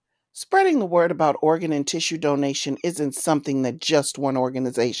Spreading the word about organ and tissue donation isn't something that just one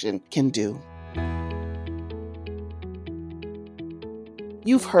organization can do.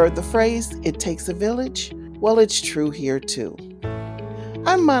 You've heard the phrase, "It takes a village." Well, it's true here too.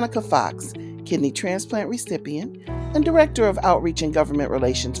 I'm Monica Fox, kidney transplant recipient and Director of Outreach and Government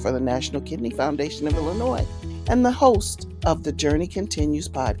Relations for the National Kidney Foundation of Illinois, and the host of the Journey Continues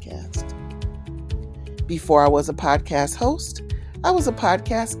podcast. Before I was a podcast host, I was a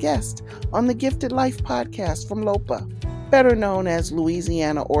podcast guest on the Gifted Life podcast from LOPA, better known as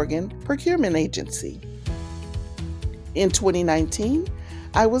Louisiana Organ Procurement Agency. In 2019,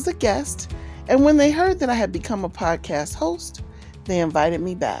 I was a guest, and when they heard that I had become a podcast host, they invited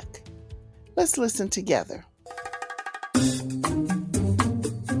me back. Let's listen together.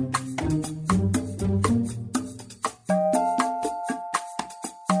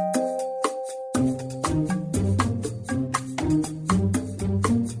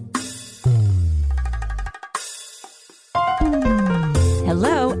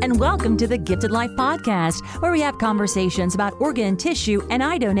 Hello, and welcome to the Gifted Life podcast, where we have conversations about organ, tissue, and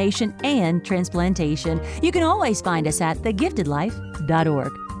eye donation and transplantation. You can always find us at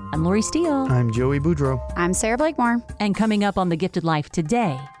thegiftedlife.org. I'm Lori Steele. I'm Joey Boudreau. I'm Sarah Blakemore. And coming up on The Gifted Life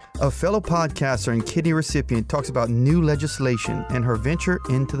today, a fellow podcaster and kidney recipient talks about new legislation and her venture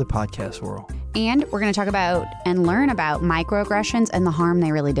into the podcast world. And we're going to talk about and learn about microaggressions and the harm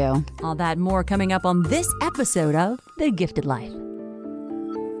they really do. All that and more coming up on this episode of The Gifted Life.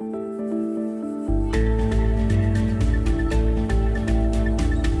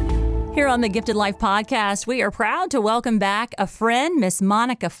 Here on the Gifted Life podcast, we are proud to welcome back a friend, Miss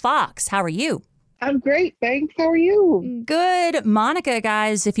Monica Fox. How are you? I'm great, thanks. How are you? Good. Monica,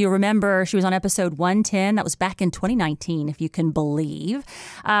 guys, if you remember, she was on episode 110. That was back in 2019, if you can believe.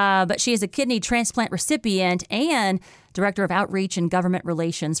 But she is a kidney transplant recipient and Director of Outreach and Government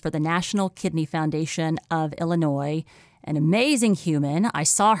Relations for the National Kidney Foundation of Illinois. An amazing human. I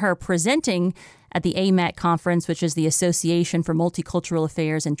saw her presenting at the AMAT conference, which is the Association for Multicultural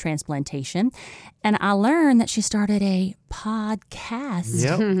Affairs and Transplantation. And I learned that she started a podcast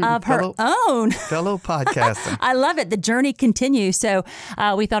of her own. Fellow podcaster. I love it. The journey continues. So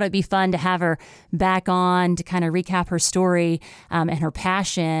we thought it'd be fun to have her back on to kind of recap her story and her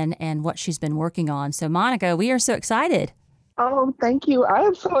passion and what she's been working on. So Monica, we are so excited. Oh, thank you. I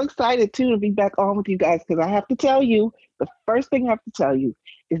am so excited, too, to be back on with you guys, because I have to tell you, the first thing I have to tell you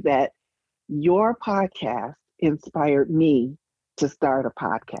is that your podcast inspired me to start a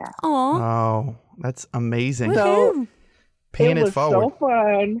podcast. Oh, that's amazing. So paying it it was forward. so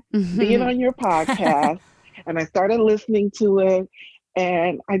fun being on your podcast, and I started listening to it,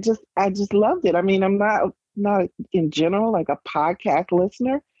 and I just loved it. I mean, I'm not in general like a podcast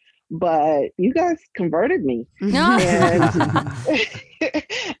listener, but you guys converted me. And,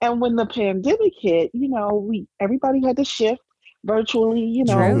 and when the pandemic hit, everybody had to shift virtually,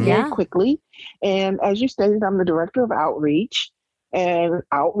 very quickly. And as you stated, I'm the Director of Outreach, and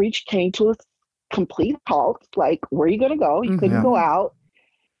Outreach came to a complete halt. Like, where are you going to go? You couldn't go out.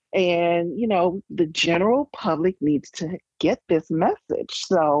 And, the general public needs to get this message.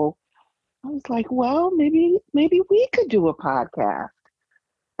 So I was like, well, maybe we could do a podcast.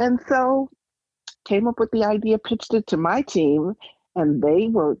 And so came up with the idea, pitched it to my team, and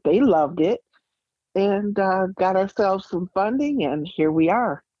they loved it. And got ourselves some funding, and here we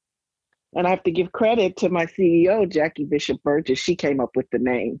are. And I have to give credit to my CEO, Jackie Bishop Burgess. She came up with the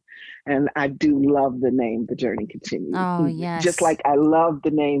name. And I do love the name, The Journey Continues. Oh, yes. Just like I love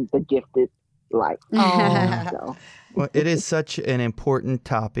the name, The Gifted Life. Oh. Well, it is such an important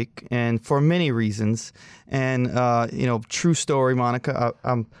topic, and for many reasons. And, true story, Monica,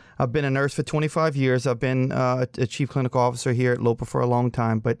 I've been a nurse for 25 years. I've been a chief clinical officer here at LOPA for a long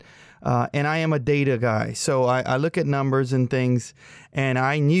time, but and I am a data guy. So I look at numbers and things, and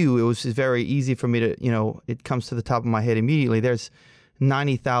I knew it was very easy for me to, it comes to the top of my head immediately. There's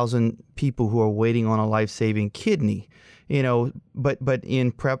 90,000 people who are waiting on a life-saving kidney. But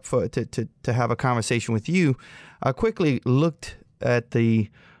in prep to have a conversation with you, I quickly looked at the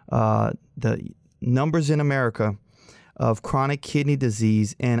numbers in America of chronic kidney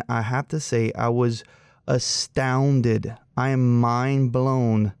disease, and I have to say I was astounded. I am mind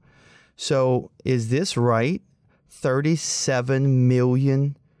blown. So is this right? 37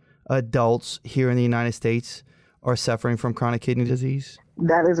 million adults here in the United States are suffering from chronic kidney disease?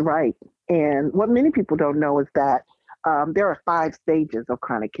 That is right. And what many people don't know is that there are 5 stages of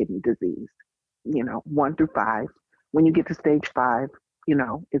chronic kidney disease, 1 through 5. When you get to stage 5,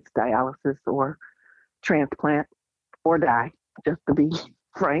 it's dialysis or transplant or die, just to be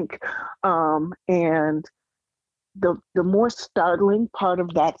frank. And the more startling part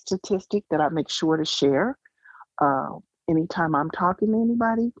of that statistic that I make sure to share uh, anytime I'm talking to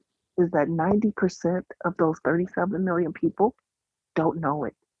anybody is that 90% of those 37 million people don't know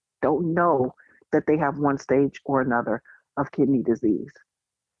it, don't know that they have one stage or another of kidney disease.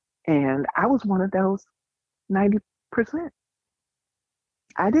 And I was one of those 90%.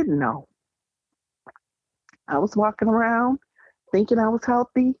 I didn't know. I was walking around thinking I was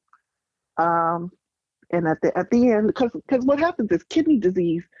healthy. Um, and at the end, because what happens is kidney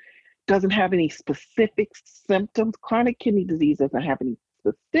disease doesn't have any specific symptoms. Chronic kidney disease doesn't have any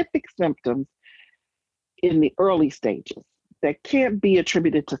specific symptoms in the early stages that can't be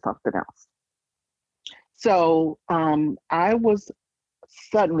attributed to something else. So I was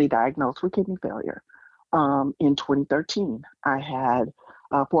suddenly diagnosed with kidney failure in 2013. I had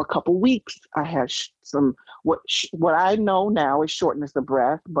for a couple weeks, I had some what I know now is shortness of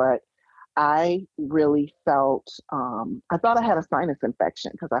breath, but I really felt I thought I had a sinus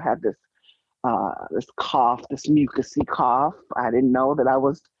infection because I had this cough, this mucousy cough. I didn't know that I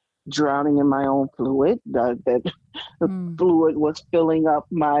was drowning in my own fluid. That the fluid was filling up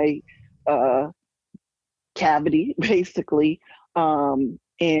my uh, cavity, basically. And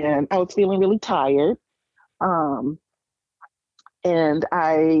I was feeling really tired. Um, and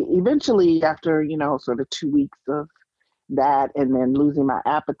I eventually, after, sort of 2 weeks of that and then losing my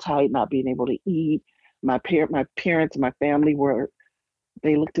appetite, not being able to eat, my parents and my family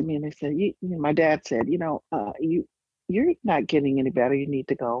they looked at me and they said, my dad said, you're not getting any better. You need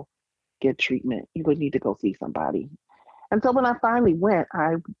to go get treatment. You would need to go see somebody. And so when I finally went,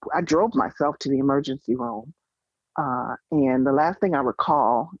 I drove myself to the emergency room. And the last thing I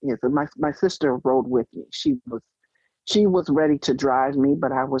recall is that my sister rode with me. She was ready to drive me,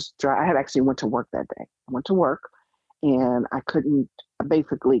 but I had actually went to work that day. I went to work and I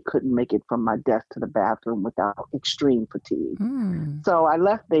basically couldn't make it from my desk to the bathroom without extreme fatigue. So I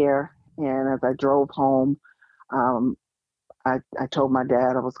left there, and as I drove home, I told my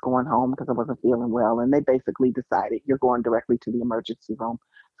dad I was going home because I wasn't feeling well, and they basically decided you're going directly to the emergency room.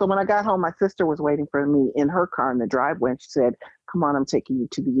 So when I got home, my sister was waiting for me in her car in the driveway, and she said, "Come on, I'm taking you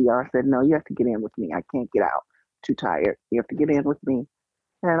to the ER." I said, "No, you have to get in with me. I can't get out. Too tired. You have to get in with me."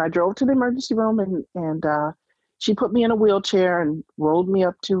 And I drove to the emergency room, and she put me in a wheelchair and rolled me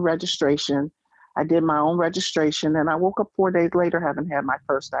up to registration. I did my own registration, and I woke up 4 days later having had my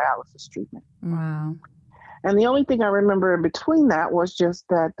first dialysis treatment. Wow. And the only thing I remember in between that was just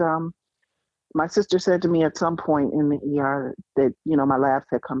that my sister said to me at some point in the ER that, my labs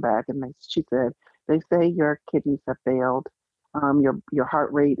had come back, and she said, "They say your kidneys have failed. Your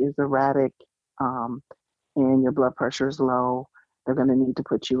heart rate is erratic, and your blood pressure is low. They're going to need to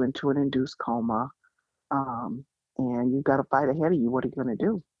put you into an induced coma. And you've got a fight ahead of you. What are you going to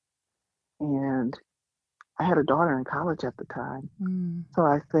do?" And I had a daughter in college at the time. So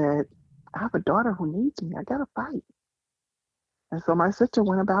I said, "I have a daughter who needs me. I got to fight." And so my sister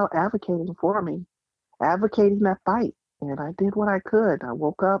went about advocating for me, advocating that fight. And I did what I could. I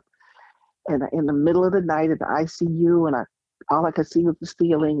woke up and in the middle of the night in the ICU, and all I could see was the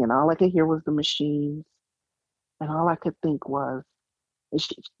ceiling, and all I could hear was the machines. And all I could think was,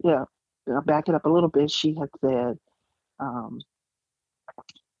 I'll back it up a little bit. She had said,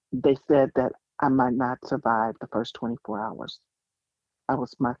 they said that I might not survive the first 24 hours.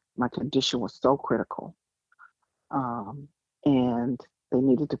 My condition was so critical. And they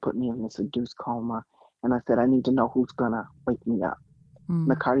needed to put me in this induced coma. And I said, "I need to know who's going to wake me up."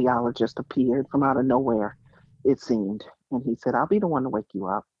 The cardiologist appeared from out of nowhere, it seemed. And he said, "I'll be the one to wake you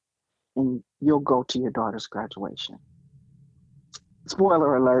up, and you'll go to your daughter's graduation."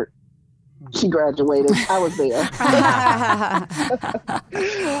 Spoiler alert, she graduated. I was there.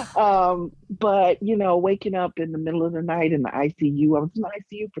 But, waking up in the middle of the night in the ICU, I was in the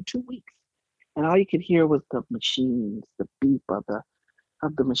ICU for 2 weeks. And all you could hear was the machines, the beep of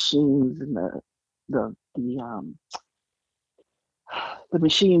the machines, and the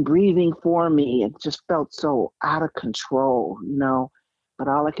machine breathing for me. It just felt so out of control, But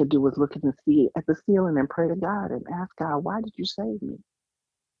all I could do was look at the ceiling and pray to God and ask God, "Why did you save me?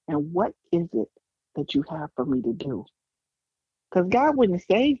 And what is it that you have for me to do?" Because God wouldn't have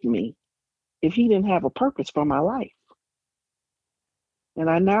saved me if He didn't have a purpose for my life. And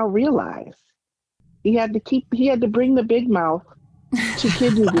I now realize He had to bring the big mouth to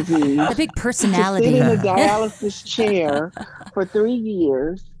kidney disease. The big personality. To sit in a dialysis chair for 3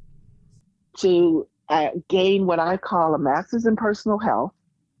 years to gain what I call a master's in personal health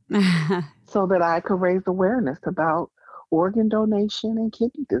so that I could raise awareness about organ donation and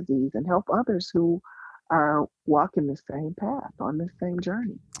kidney disease and help others who are walking the same path on the same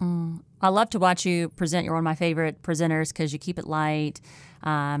journey. I love to watch you present. You're one of my favorite presenters because you keep it light,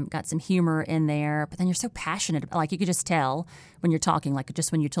 got some humor in there, but then you're so passionate. Like you could just tell when you're talking, like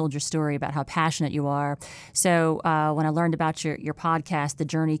just when you told your story about how passionate you are. So when I learned about your podcast, The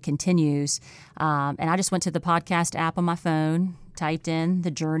Journey Continues, and I just went to the podcast app on my phone, typed in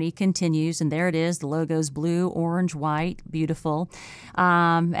The Journey Continues, and there it is. The logo's blue, orange, white, beautiful.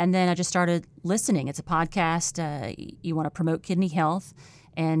 And then I just started listening. It's a podcast. You want to promote kidney health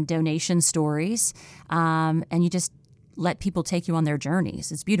and donation stories, and you just let people take you on their journeys.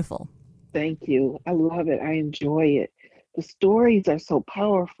 It's beautiful. Thank you. I love it. I enjoy it. The stories are so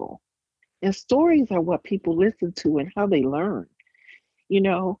powerful, and stories are what people listen to and how they learn. You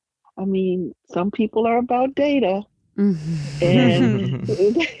know, I mean, some people are about data, and and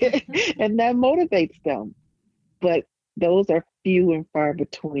that motivates them, but those are few and far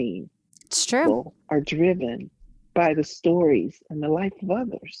between. It's true. People are driven by the stories and the life of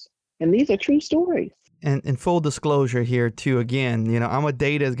others, and these are true stories. And full disclosure here too, again, I'm a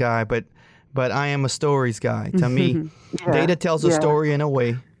data guy, but I am a stories guy. To me, data tells a story in a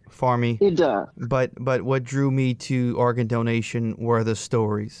way for me. It does. But what drew me to organ donation were the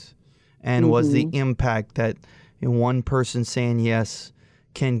stories, and was the impact that one person saying yes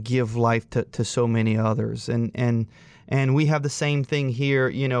can give life to so many others. And we have the same thing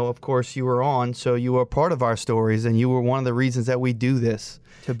here. Of course, you were on, so you were part of our stories, and you were one of the reasons that we do this.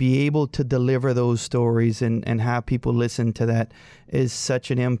 To be able to deliver those stories and have people listen to that is such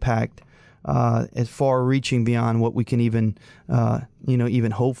an impact, as far reaching beyond what we can even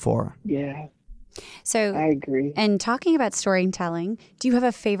hope for. Yeah. So I agree. And talking about storytelling, do you have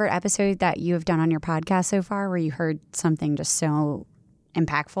a favorite episode that you have done on your podcast so far where you heard something just so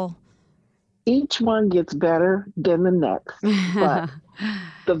impactful? Each one gets better than the next, but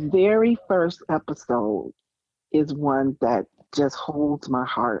the very first episode is one that just holds my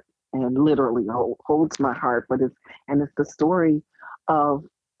heart, and literally holds my heart. But it's the story of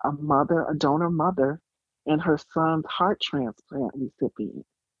a donor mother, and her son's heart transplant recipient.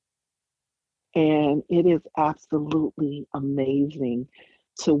 And it is absolutely amazing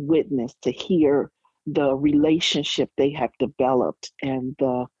to witness, to hear the relationship they have developed, and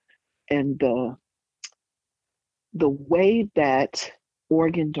the way that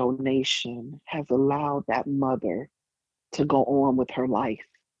organ donation has allowed that mother to go on with her life,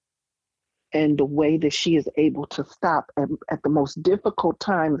 and the way that she is able to stop at the most difficult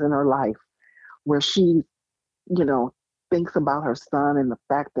times in her life, where she, thinks about her son and the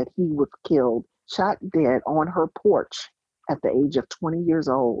fact that he was shot dead on her porch at the age of 20 years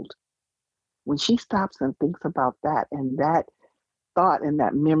old. When she stops and thinks about that, and that thought and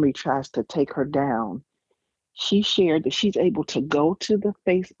that memory tries to take her down, she shared that she's able to go to the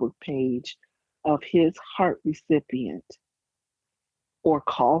Facebook page of his heart recipient, or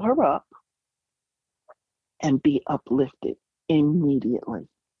call her up and be uplifted immediately.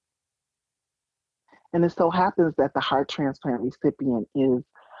 And it so happens that the heart transplant recipient is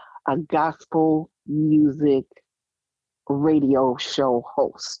a gospel music radio show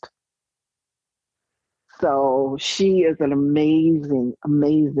host. So she is an amazing,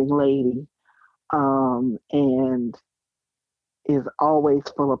 amazing lady, and is always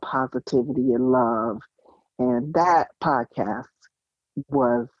full of positivity and love. And that podcast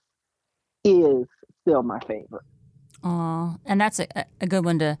is still my favorite. Oh, and that's a good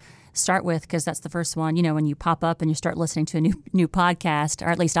one to start with, because that's the first one. When you pop up and you start listening to a new podcast, or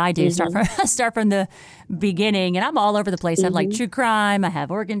at least I do, start from the beginning. And I'm all over the place. I have like true crime, I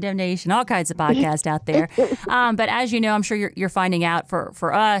have organ donation, all kinds of podcasts out there. But as you know, I'm sure you're finding out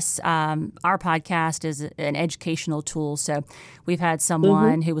for us, our podcast is an educational tool. So we've had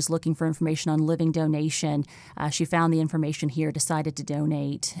someone who was looking for information on living donation. She found the information here, decided to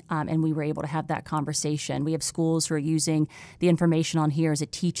donate, and we were able to have that conversation. We have schools who are using the information on here as a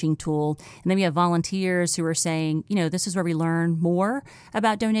teaching tool. And then we have volunteers who are saying, this is where we learn more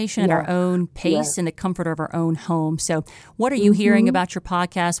about donation at our own pace in the comfort of our own home. So what are you hearing about your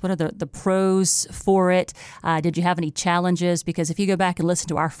podcast? What are the pros for it? Did you have any challenges? Because if you go back and listen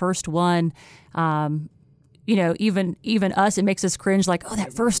to our first one, even us, it makes us cringe, like, oh,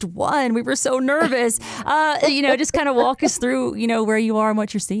 that first one, we were so nervous. Just kind of walk us through, where you are and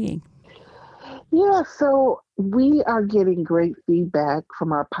what you're seeing. Yeah, so we are getting great feedback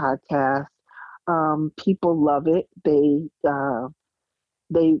from our podcast. People love it. They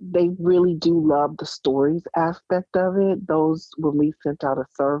really do love the stories aspect of it. When we sent out a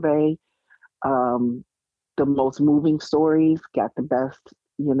survey, the most moving stories got the best,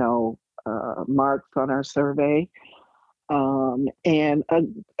 marks on our survey. And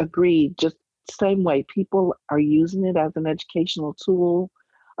agreed, just same way, people are using it as an educational tool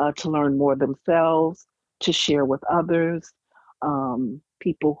to learn more themselves, to share with others,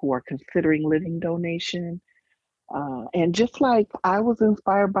 people who are considering living donation. And just like I was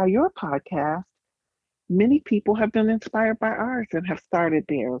inspired by your podcast, many people have been inspired by ours and have started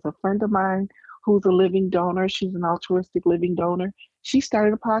there. There's a friend of mine who's a living donor. She's an altruistic living donor. She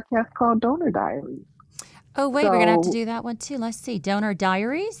started a podcast called Donor Diaries. Oh, wait, we're going to have to do that one too. Let's see. Donor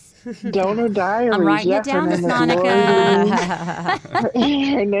Diaries? Donor Diaries. I'm writing it down, Miss Monica.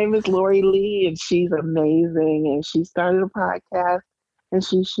 Her name is Lori Lee, and she's amazing. And she started a podcast, and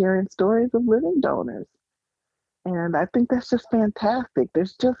she's sharing stories of living donors. And I think that's just fantastic.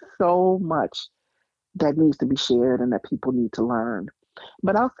 There's just so much that needs to be shared and that people need to learn.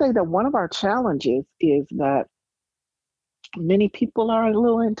 But I'll say that one of our challenges is that many people are a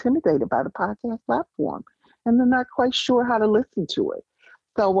little intimidated by the podcast platform, and they're not quite sure how to listen to it.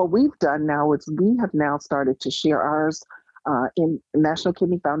 So what we've done now is we have now started to share ours in National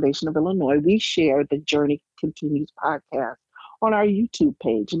Kidney Foundation of Illinois. We share the Journey Continues podcast on our YouTube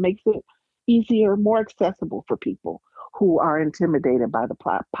page. It makes it easier, more accessible for people who are intimidated by the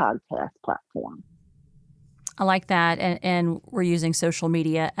podcast platform. I like that. And we're using social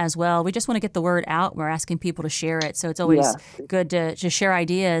media as well. We just want to get the word out. We're asking people to share it. So it's always good to share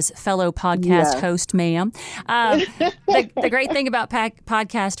ideas, fellow podcast host, ma'am. The great thing about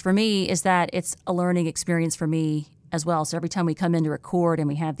podcast for me is that it's a learning experience for me as well. So every time we come in to record and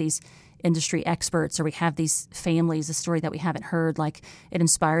we have these industry experts or we have these families, a story that we haven't heard, like it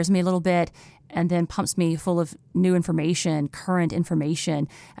inspires me a little bit and then pumps me full of new information, current information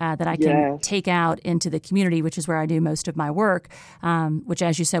that I can take out into the community, which is where I do most of my work, which,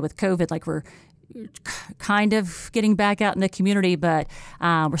 as you said, with COVID, like we're kind of getting back out in the community, but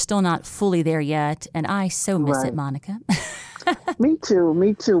we're still not fully there yet. And I so miss it, Monica. Me too.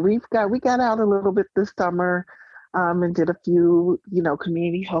 We got out a little bit this summer and did a few,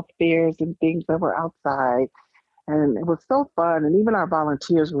 community health fairs and things that were outside. And it was so fun. And even our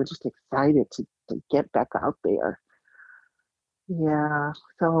volunteers were just excited to get back out there. Yeah.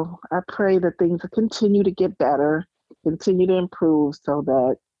 So I pray that things continue to get better, continue to improve so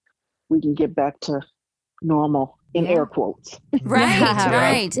that we can get back to normal, in air quotes.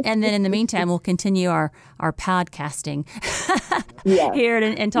 Right. And then in the meantime, we'll continue our podcasting here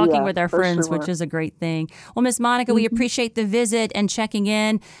and talking with our friends, which is a great thing. Well, Miss Monica, we appreciate the visit and checking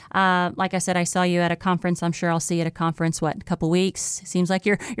in. Like I said, I saw you at a conference. I'm sure I'll see you at a conference, a couple weeks? Seems like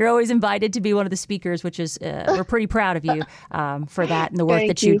you're always invited to be one of the speakers, which is, we're pretty proud of you for that and the work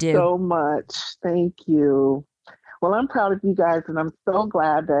that you do. Thank you so much. Thank you. Well, I'm proud of you guys, and I'm so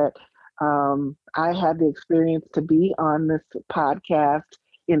glad that I had the experience to be on this podcast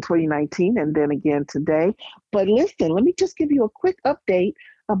in 2019 and then again today. But listen, let me just give you a quick update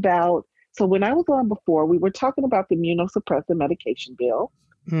about, so when I was on before, we were talking about the immunosuppressant medication bill,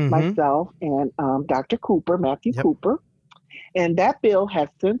 myself and Dr. Cooper, Matthew Cooper. And that bill has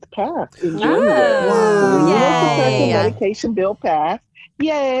since passed in January. Wow. The immunosuppressant medication bill passed.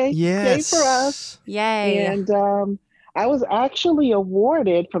 Yay. Yes. Yay for us. Yay. And I was actually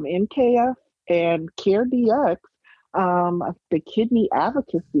awarded from NKF and CareDx the Kidney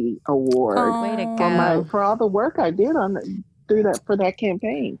Advocacy Award Way to go. for all the work I did for that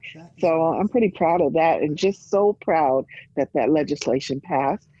campaign. So I'm pretty proud of that, and just so proud that legislation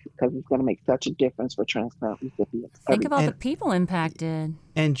passed, because it's going to make such a difference for transplant recipients. Think of all the people impacted.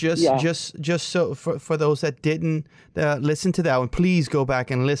 And just so for those that didn't listen to that one, please go back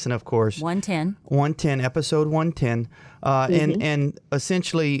and listen, of course. 110, episode 110. And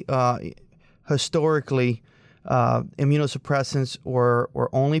essentially, historically, immunosuppressants were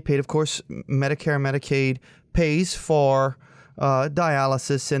only paid, of course, Medicare and Medicaid pays for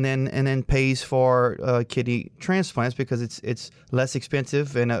dialysis and then pays for kidney transplants because it's less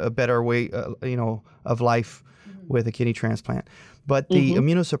expensive and a better way of life with a kidney transplant. But the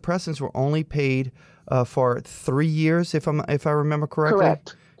immunosuppressants were only paid for 3 years, if I remember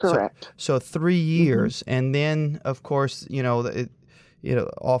correctly. Correct. So 3 years, and then of course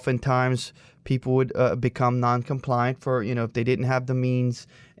oftentimes people would become non-compliant for if they didn't have the means,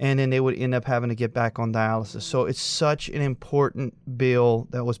 and then they would end up having to get back on dialysis. So it's such an important bill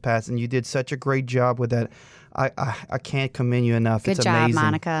that was passed, and you did such a great job with that. I can't commend you enough. Good it's job, amazing.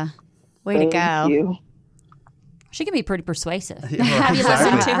 Monica. Way to go. Thank you. She can be pretty persuasive. Have you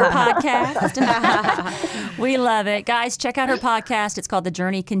listened to her podcast? We love it. Guys, check out her podcast. It's called The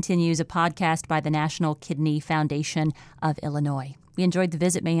Journey Continues, a podcast by the National Kidney Foundation of Illinois. We enjoyed the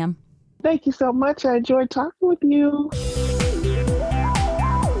visit, ma'am. Thank you so much. I enjoyed talking with you.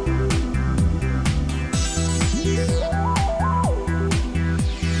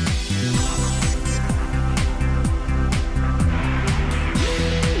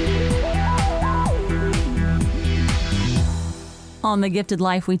 on The Gifted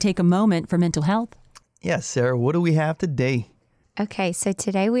Life, we take a moment for mental health. Yes, Sarah, what do we have today? Okay, so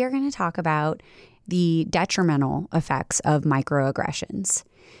today we are going to talk about the detrimental effects of microaggressions.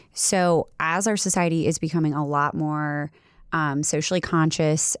 So as our society is becoming a lot more socially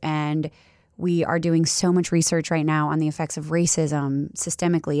conscious, and we are doing so much research right now on the effects of racism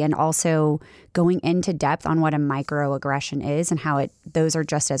systemically, and also going into depth on what a microaggression is and how those are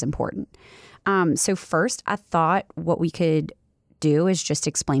just as important. So first, I thought what we could do is just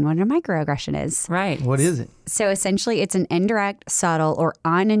explain what a microaggression is. Right. What is it? So essentially, it's an indirect, subtle, or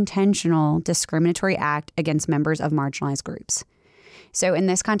unintentional discriminatory act against members of marginalized groups. So in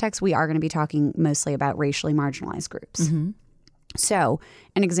this context, we are going to be talking mostly about racially marginalized groups. Mm-hmm. So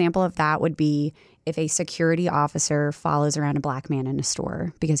an example of that would be if a security officer follows around a black man in a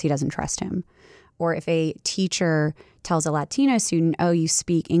store because he doesn't trust him. Or if a teacher tells a Latino student, oh, you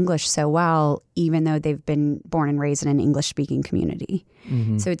speak English so well, even though they've been born and raised in an English-speaking community.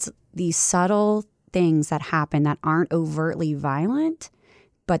 Mm-hmm. So it's these subtle things that happen that aren't overtly violent,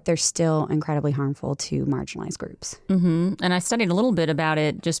 but they're still incredibly harmful to marginalized groups. Mm-hmm. And I studied a little bit about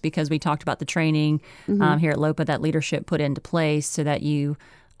it just because we talked about the training here at LOPA that leadership put into place so that you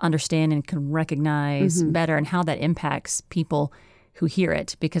understand and can recognize better and how that impacts people who hear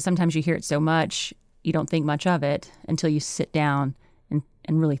it. Because sometimes you hear it so much, you don't think much of it until you sit down and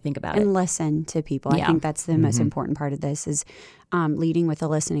really think about it. And listen to people. Yeah. I think that's the most important part of this is leading with a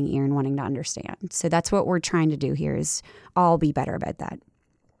listening ear and wanting to understand. So that's what we're trying to do here is all be better about that.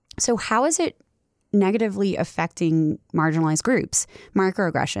 So how is it negatively affecting marginalized groups,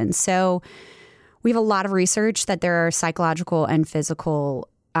 microaggressions? So we have a lot of research that there are psychological and physical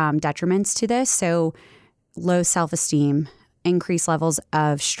detriments to this. So low self-esteem, increased levels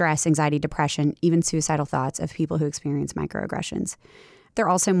of stress, anxiety, depression, even suicidal thoughts of people who experience microaggressions. They're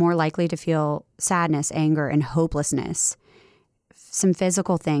also more likely to feel sadness, anger, and hopelessness. Some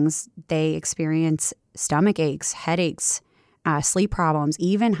physical things, they experience stomach aches, headaches, sleep problems,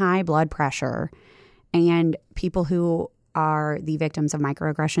 even high blood pressure. And people who are the victims of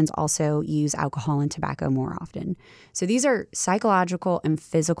microaggressions also use alcohol and tobacco more often. So these are psychological and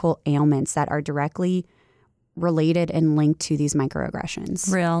physical ailments that are directly related and linked to these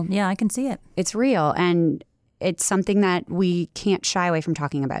microaggressions. Real. Yeah, I can see it. It's real. And it's something that we can't shy away from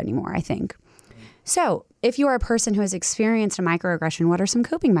talking about anymore, I think. So if you are a person who has experienced a microaggression, what are some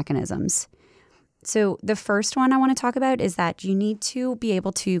coping mechanisms? So the first one I want to talk about is that you need to be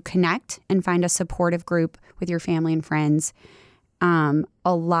able to connect and find a supportive group with your family and friends. A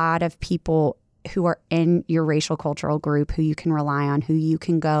lot of people who are in your racial cultural group who you can rely on, who you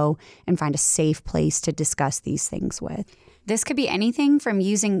can go and find a safe place to discuss these things with. This could be anything from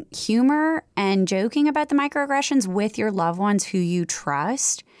using humor and joking about the microaggressions with your loved ones who you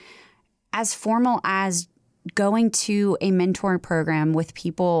trust, as formal as going to a mentor program with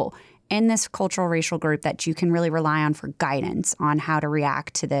people in this cultural racial group that you can really rely on for guidance on how to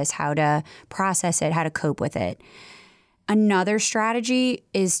react to this, how to process it, how to cope with it. Another strategy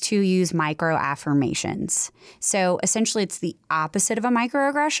is to use micro affirmations. So essentially it's the opposite of a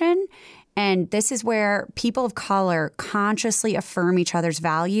microaggression. And this is where people of color consciously affirm each other's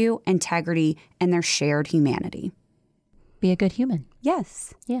value, integrity, and their shared humanity. Be a good human.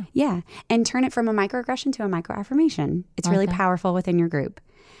 Yes. Yeah. Yeah. And turn it from a microaggression to a microaffirmation. It's really powerful within your group.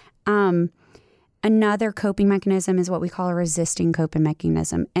 Another coping mechanism is what we call a resisting coping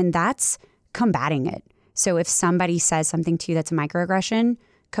mechanism, and that's combating it. So if somebody says something to you that's a microaggression,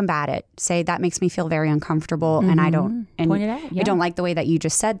 combat it. Say, that makes me feel very uncomfortable and I don't point it out. Yeah. I don't like the way that you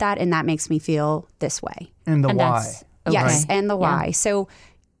just said that, and that makes me feel this way. And why. Okay. Yes, and the why. Yeah. So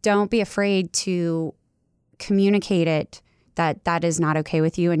don't be afraid to communicate it that is not okay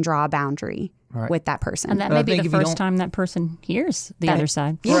with you and draw a boundary with that person. And that may be the first time that person hears the other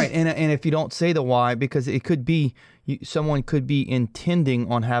side. Yeah. Right. And if you don't say the why, because it could be, someone could be intending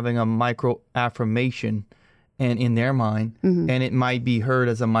on having a micro affirmation and in their mind, and it might be heard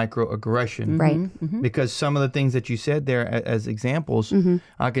as a microaggression. Right. Mm-hmm. Because some of the things that you said there as examples,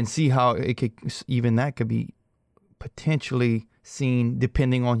 I can see how it could, even that could be potentially seen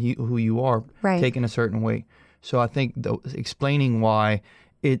depending on who you are, taken a certain way. So I think explaining why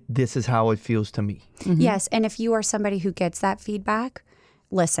this is how it feels to me. Mm-hmm. Yes, and if you are somebody who gets that feedback,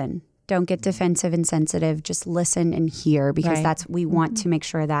 listen. Don't get defensive and sensitive. Just listen and hear, because we want to make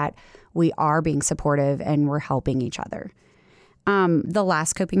sure that we are being supportive and we're helping each other. The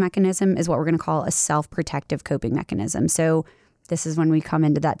last coping mechanism is what we're going to call a self-protective coping mechanism. So this is when we come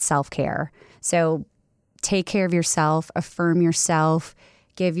into that self-care. So take care of yourself, affirm yourself,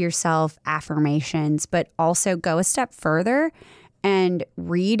 give yourself affirmations, but also go a step further and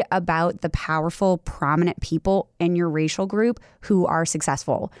read about the powerful, prominent people in your racial group who are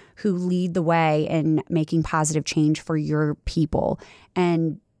successful, who lead the way in making positive change for your people,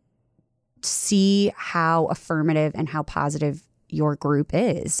 and see how affirmative and how positive your group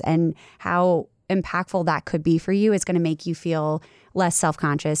is and how impactful that could be for you. It's going to make you feel less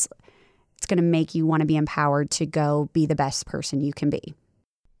self-conscious. It's going to make you want to be empowered to go be the best person you can be.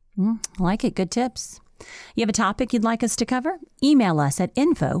 Like it. Good tips. You have a topic you'd like us to cover? Email us at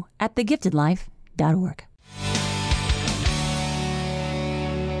info@thegiftedlife.org.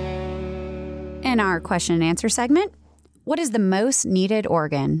 In our question and answer segment, what is the most needed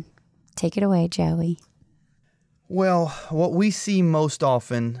organ? Take it away, Joey. Well, what we see most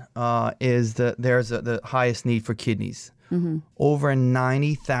often is that there's the highest need for kidneys. Over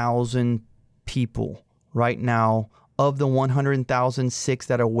 90,000 people right now, of the 100,006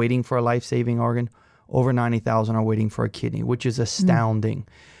 that are waiting for a life-saving organ, over 90,000 are waiting for a kidney, which is astounding.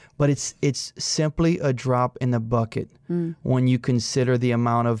 But it's simply a drop in the bucket when you consider the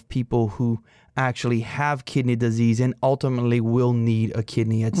amount of people who actually have kidney disease and ultimately will need a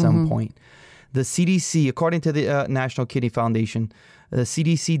kidney at some point. The CDC, according to the National Kidney Foundation, the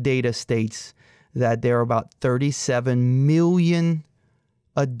CDC data states that there are about 37 million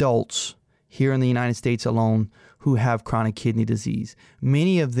adults here in the United States alone who have chronic kidney disease.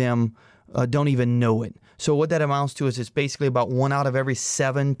 Many of them don't even know it. So what that amounts to is it's basically about 1 out of every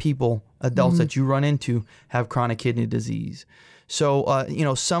 7 people, adults that you run into, have chronic kidney disease. So,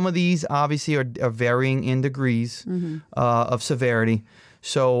 some of these obviously are varying in degrees of severity.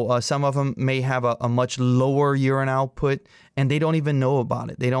 So some of them may have a much lower urine output, and they don't even know about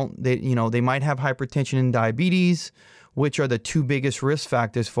it. They might have hypertension and diabetes, which are the 2 biggest risk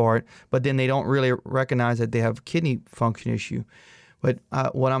factors for it, but then they don't really recognize that they have a kidney function issue. But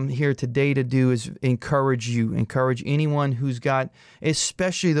what I'm here today to do is encourage anyone who's got,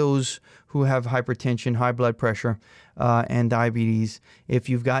 especially those who have hypertension, high blood pressure, and diabetes. If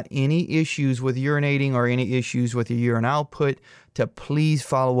you've got any issues with urinating or any issues with your urine output, to please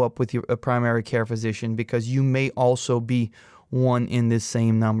follow up with your primary care physician, because you may also be one in this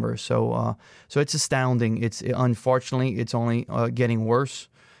same number. So it's astounding. Unfortunately, it's only getting worse.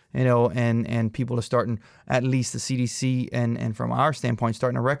 And people are starting, at least the CDC and from our standpoint,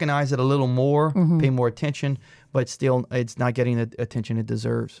 starting to recognize it a little more, pay more attention, but still it's not getting the attention it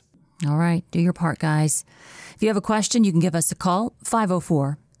deserves. All right. Do your part, guys. If you have a question, you can give us a call,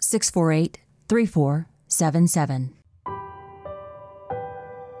 504-648-3477.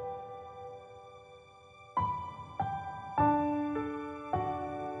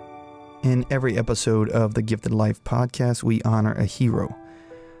 In every episode of the Gifted Life podcast, we honor a hero.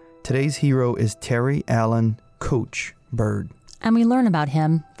 Today's hero is Terry Allen Coach Bird. And we learn about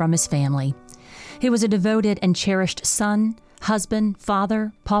him from his family. He was a devoted and cherished son, husband,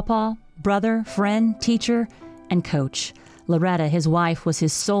 father, pawpaw, brother, friend, teacher, and coach. Loretta, his wife, was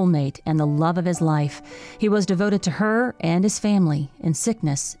his soulmate and the love of his life. He was devoted to her and his family in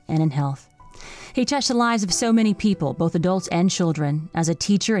sickness and in health. He touched the lives of so many people, both adults and children, as a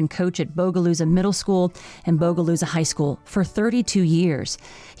teacher and coach at Bogalusa Middle School and Bogalusa High School for 32 years.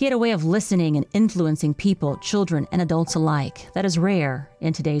 He had a way of listening and influencing people, children and adults alike, that is rare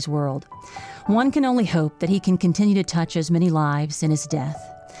in today's world. One can only hope that he can continue to touch as many lives in his death.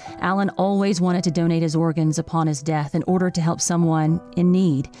 Allen always wanted to donate his organs upon his death in order to help someone in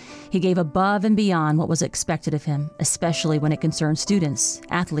need. He gave above and beyond what was expected of him, especially when it concerned students,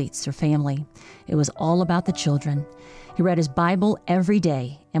 athletes, or family. It was all about the children. He read his Bible every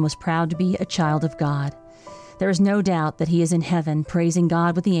day and was proud to be a child of God. There is no doubt that he is in heaven praising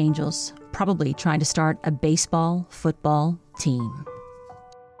God with the angels, probably trying to start a baseball, football team.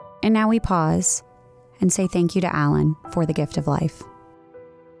 And now we pause and say thank you to Allen for the gift of life.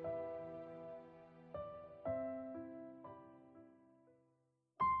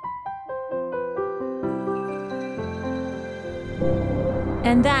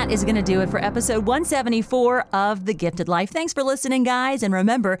 And that is going to do it for episode 174 of The Gifted Life. Thanks for listening, guys. And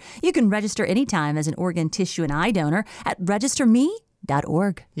remember, you can register anytime as an organ, tissue, and eye donor at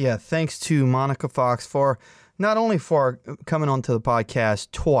registerme.org. Yeah, thanks to Monica Fox for not only for coming onto the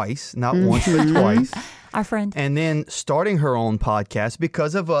podcast twice, not once, but twice. Our friend. And then starting her own podcast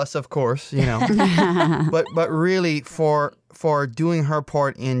because of us, of course, but really for doing her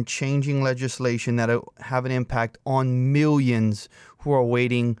part in changing legislation that will have an impact on millions who are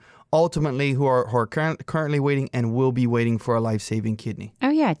waiting, ultimately who are currently waiting and will be waiting for a life-saving kidney.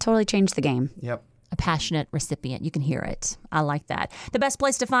 Oh, yeah, it totally changed the game. Yep. A passionate recipient. You can hear it. I like that. The best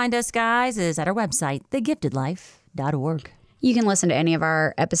place to find us, guys, is at our website, thegiftedlife.org. You can listen to any of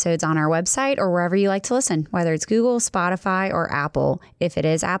our episodes on our website or wherever you like to listen, whether it's Google, Spotify, or Apple. If it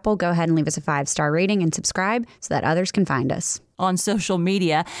is Apple, go ahead and leave us a 5-star rating and subscribe so that others can find us. On social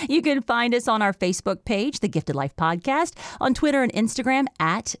media, you can find us on our Facebook page, The Gifted Life Podcast, on Twitter and Instagram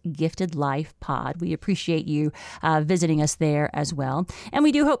at Gifted Life Pod. We appreciate you visiting us there as well. And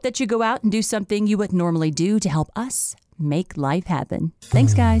we do hope that you go out and do something you wouldn't normally do to help us make life happen.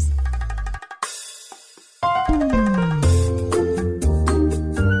 Thanks, guys.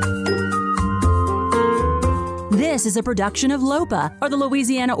 This is a production of LOPA, or the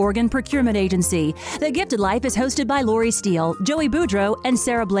Louisiana Organ Procurement Agency. The Gifted Life is hosted by Lori Steele, Joey Boudreau, and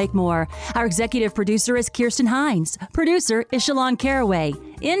Sarah Blakemore. Our executive producer is Kirsten Hines. Producer is Shalon Caraway.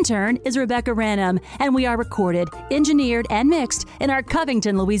 Intern is Rebecca Ranum. And we are recorded, engineered, and mixed in our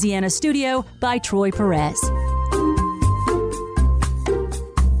Covington, Louisiana studio by Troy Perez.